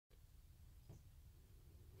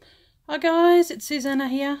Hi guys, it's Susanna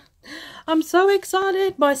here. I'm so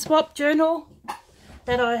excited. My swap journal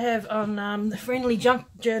that I have on the Friendly Junk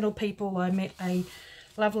Journal people. I met a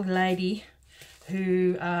lovely lady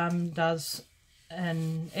who does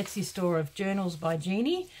an Etsy store of journals by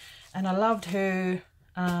Jeanne, and I loved her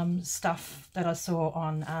stuff that I saw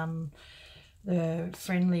on the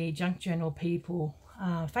Friendly Junk Journal people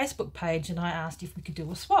Facebook page, and I asked if we could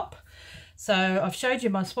do a swap. So I've showed you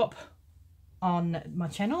my swap on my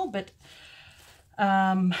channel, but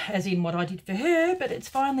as in what I did for her, but it's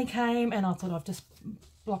finally came, and I thought I'd just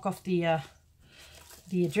block off the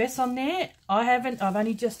address on there. I've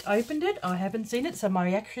only just opened it. I haven't seen it, so my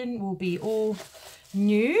reaction will be all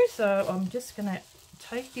new. So I'm just gonna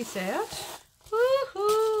take this out.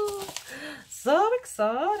 Woohoo! So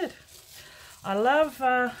excited. I love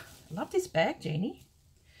this bag, Jeanne.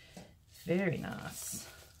 Very nice.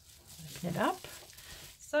 Open it up.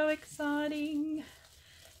 So exciting.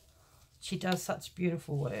 She does such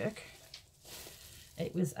beautiful work.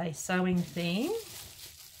 It was a sewing theme.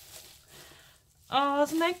 Oh,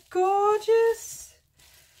 isn't that gorgeous?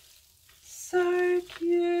 So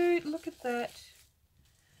cute. Look at that.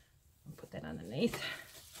 I'll put that underneath.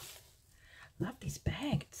 Love this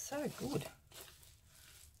bag. It's so good.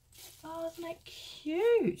 Oh, isn't that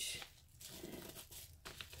cute?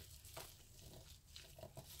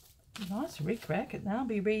 Nice rick-rack, and I'll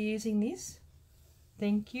be reusing this.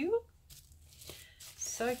 Thank you.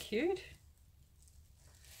 So cute.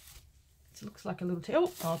 It looks like a little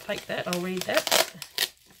tail. I'll take that. I'll read that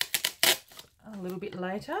a little bit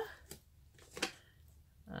later.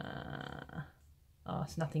 Oh,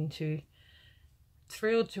 it's nothing too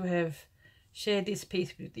thrilled to have shared this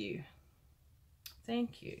piece with you.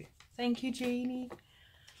 Thank you. Thank you, Jeanne.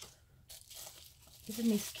 Isn't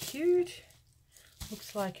this cute?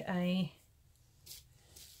 Looks like a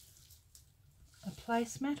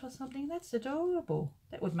placemat or something. That's adorable.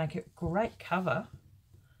 That would make a great cover.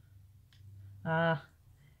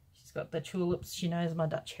 She's got the tulips. She knows my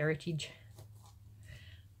Dutch heritage.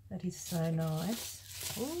 That is so nice.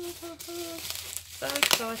 Ooh, so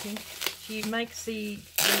exciting. She makes these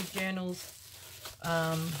journals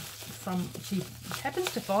she happens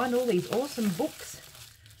to find all these awesome books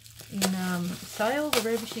in sales or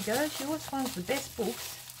wherever she goes. She always finds the best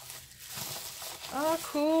books. Oh,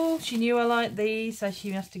 cool. She knew I liked these, so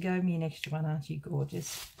she must have given me an extra one. Aren't you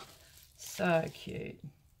gorgeous? So cute.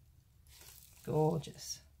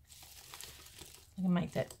 Gorgeous. I'm going to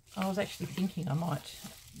make that. I was actually thinking I might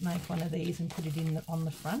make one of these and put it in on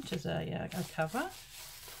the front as a cover.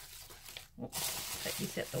 Oops, take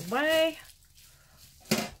this out the way.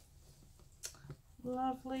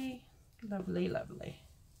 Lovely, lovely, lovely.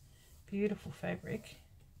 Beautiful fabric.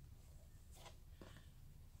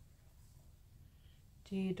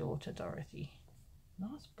 Dear daughter Dorothy.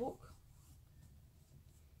 Nice book.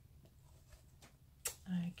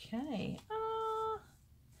 Okay. Ah,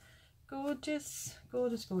 gorgeous,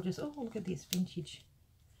 gorgeous, gorgeous. Oh, look at this vintage.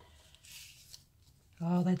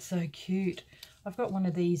 Oh, that's so cute. I've got one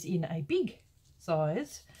of these in a big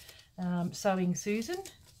size. Sewing Susan.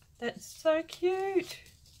 That's so cute.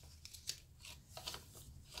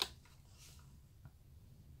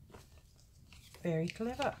 Very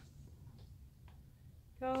clever.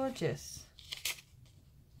 Gorgeous.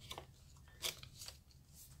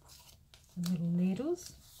 Some little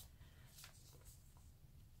needles.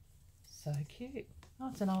 So cute. Oh,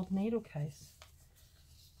 it's an old needle case.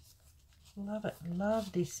 Love it.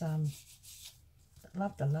 Love this.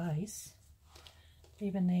 Love the lace.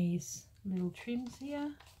 Even these little trims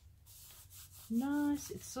here. Nice.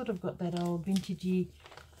 It's sort of got that old vintagey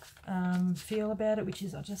feel about it, which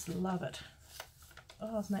is, I just love it.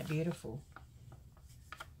 Oh, isn't that beautiful?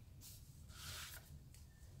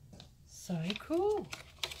 So cool.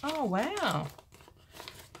 Oh, wow.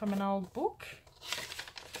 From an old book.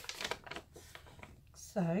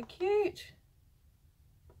 So cute.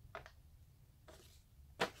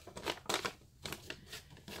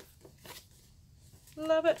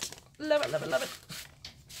 Love it. Love it, love it, love it.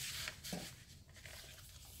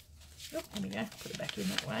 Oh, there we go. Put it back in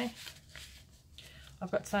that way.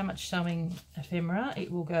 I've got so much sewing ephemera.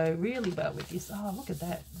 It will go really well with this. Oh, look at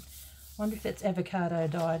that. I wonder if that's avocado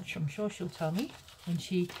dyed. I'm sure she'll tell me when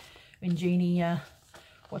Jeanne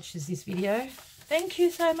watches this video. Thank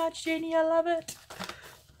you so much, Jeanne. I love it.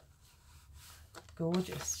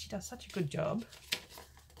 Gorgeous. She does such a good job.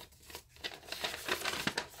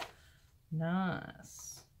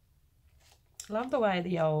 Nice. Love the way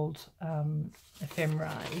the old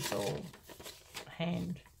ephemera is all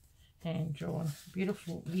hand drawn.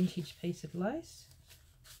 Beautiful vintage piece of lace.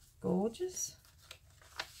 Gorgeous.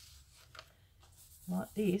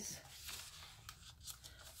 Like this.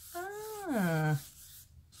 Ah,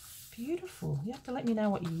 beautiful. You have to let me know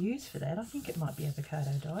what you use for that. I think it might be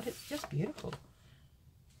avocado dyed. It's just beautiful.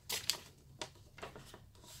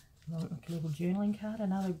 Like a little journaling card,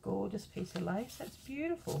 another gorgeous piece of lace. That's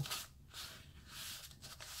beautiful.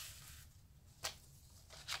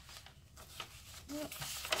 Yep.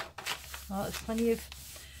 Oh, there's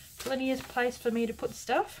plenty of place for me to put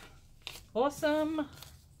stuff. Awesome.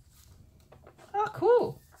 Oh,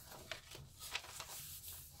 cool.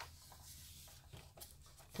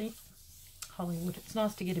 See, Hollywood. It's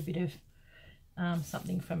nice to get a bit of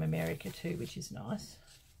something from America too, which is nice.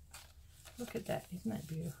 Look at that. Isn't that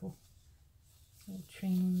beautiful? Little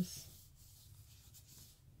trims.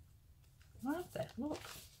 Love that. Look.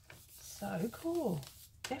 So cool.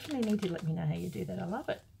 Definitely need to let me know how you do that. I love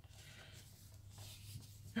it.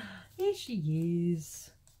 Here she is.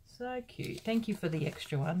 So cute. Thank you for the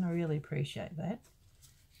extra one. I really appreciate that.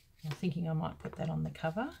 I'm thinking I might put that on the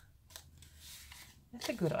cover. That's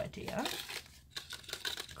a good idea.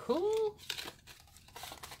 Cool.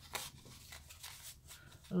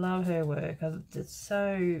 Love her work. It's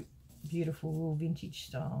so beautiful, vintage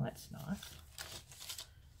style. That's nice.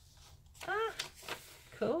 Ah,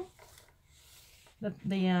 cool.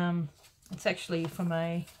 It's actually from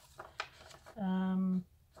a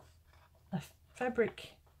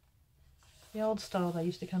fabric. The old style, they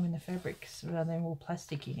used to come in the fabrics rather than all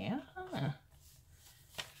plasticky now. Ah,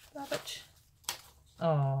 love it.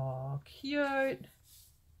 Oh, cute.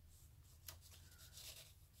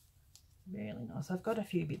 Really nice. I've got a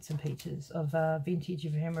few bits and pieces of vintage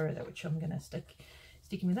ephemera which I'm going to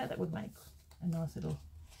sticking with that. That would make a nice little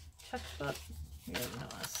tuck spot. Really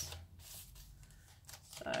nice.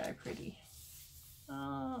 So pretty.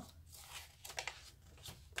 Oh,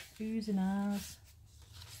 oohs and ahs.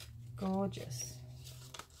 Gorgeous.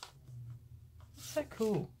 So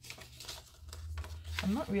cool.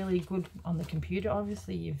 I'm not really good on the computer.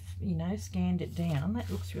 Obviously, you've scanned it down. That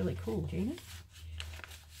looks really cool, Jeanne.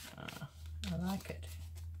 I like it.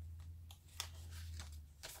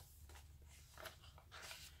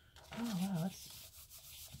 Oh wow,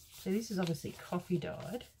 so this is obviously coffee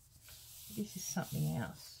dyed. This is something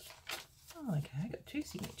else. Oh, okay, I got two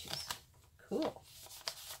signatures. Cool.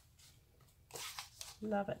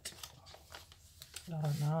 Love it.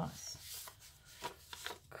 Oh, nice.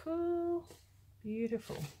 Cool.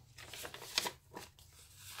 Beautiful.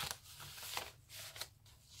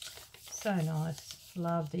 So nice.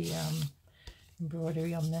 Love the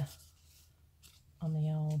embroidery on the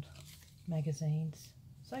old magazines.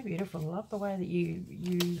 So beautiful. Love the way that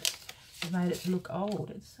you have made it to look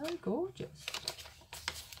old. It's so gorgeous.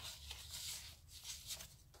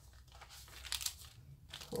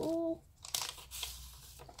 Cool.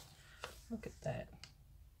 Look at that.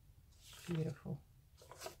 Beautiful.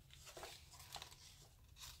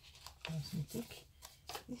 Nice and thick.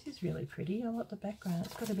 This is really pretty. I like the background.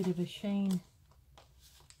 It's got a bit of a shine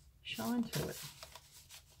to it.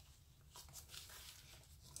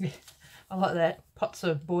 Yeah, I like that. Pots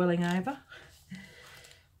are boiling over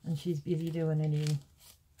and she's busy doing anything.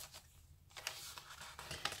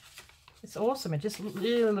 It's awesome. It just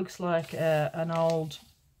really looks like an old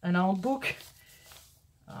book.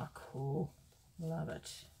 Oh, cool. Love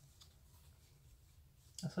it.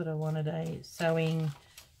 I sort of wanted a sewing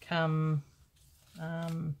come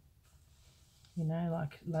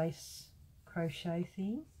like lace crochet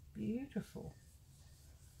thing. Beautiful.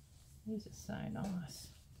 These are so nice.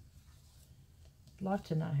 I'd like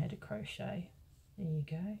to know how to crochet. There you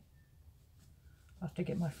go. I'll have to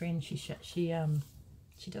get my friend. She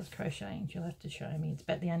does crocheting. She'll have to show me. It's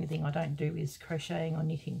about the only thing I don't do is crocheting or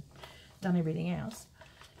knitting. Done everything else.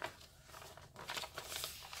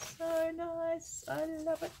 So nice. I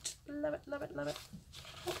love it. Love it. Love it. Love it.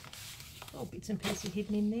 Oh, bits and pieces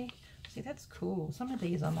hidden in there. See, that's cool. Some of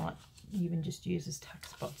these I might even just use as tuck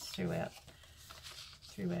spots throughout.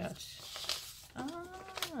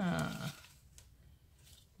 Ah,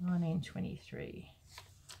 1923.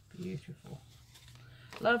 Beautiful.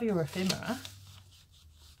 Love your ephemera.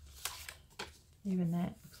 Even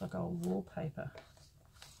that looks like old wallpaper.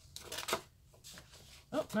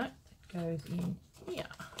 Oh no, it goes in here.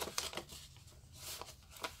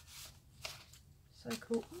 So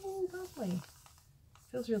cool. Oh, lovely.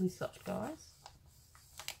 Feels really soft, guys.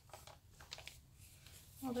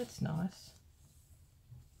 Oh, that's nice.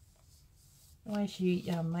 The way she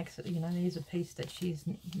makes it, there's a piece that she's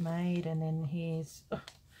made, and then here's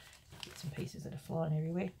bits and pieces that are flying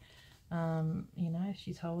everywhere.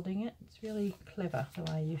 She's holding it. It's really clever the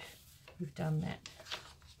way you've done that.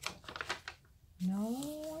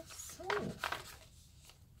 Nice. Oh.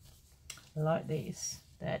 I like this.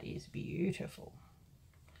 That is beautiful.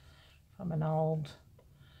 from an old,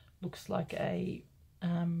 looks like a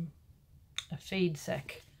feed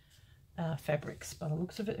sack fabrics, by the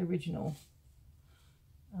looks of it, original.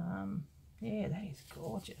 Yeah, that is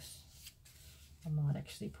gorgeous. I might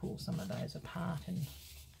actually pull some of those apart and,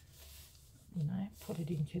 you know, put it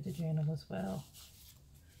into the journal as well.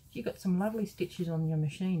 You've got some lovely stitches on your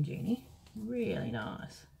machine, Jeannie. Really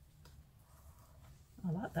nice.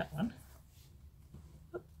 I like that one.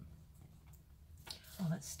 Oh,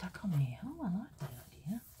 that's stuck on there. Oh, I like that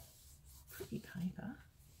idea. Pretty paper.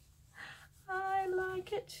 I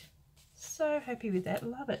like it. So happy with that.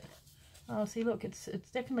 Love it. Oh, see, look, it's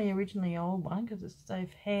definitely originally old one because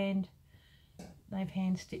they've hand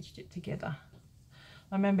stitched it together.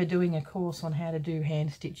 I remember doing a course on how to do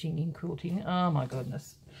hand stitching in quilting. Oh my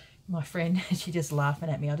goodness. My friend, she just laughing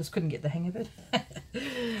at me. I just couldn't get the hang of it.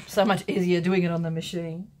 So much easier doing it on the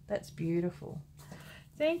machine. That's beautiful.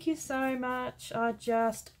 Thank you so much. I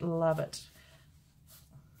just love it.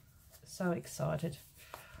 So excited.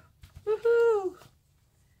 Woohoo!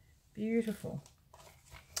 Beautiful.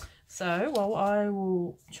 So, well, I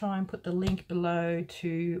will try and put the link below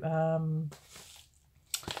to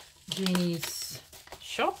Jeannie's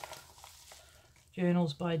shop,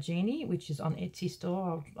 Journals by Jeannie, which is on Etsy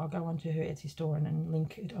store. I'll go onto her Etsy store and then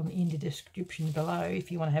link it in the description below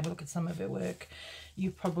if you want to have a look at some of her work.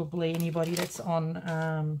 You probably, anybody that's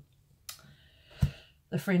on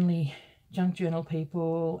the Friendly Junk Journal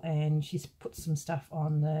people, and she's put some stuff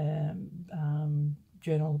on the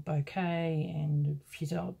journal bouquet, and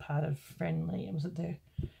she's a part of Friendly, was it the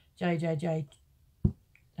JJJ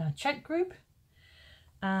chat group?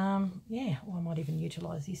 Yeah, well, I might even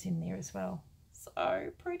utilise this in there as well. So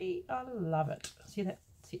pretty. I love it. See, that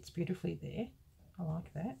sits beautifully there. I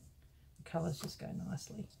like that. The colours just go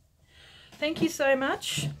nicely. Thank you so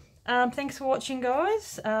much. Thanks for watching,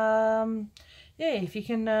 guys. Yeah, if you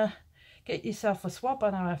can get yourself a swap.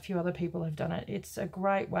 I know a few other people have done it. It's a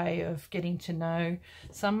great way of getting to know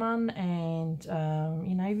someone and,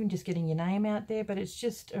 you know, even just getting your name out there. But it's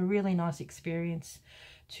just a really nice experience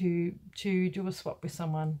to do a swap with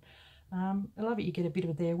someone. I love it. You get a bit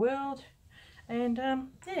of their world, and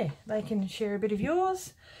yeah, they can share a bit of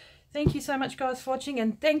yours. Thank you so much, guys, for watching,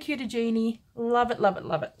 and thank you to Jeannie. Love it, love it,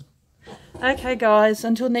 love it. Okay, guys,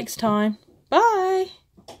 until next time. Bye.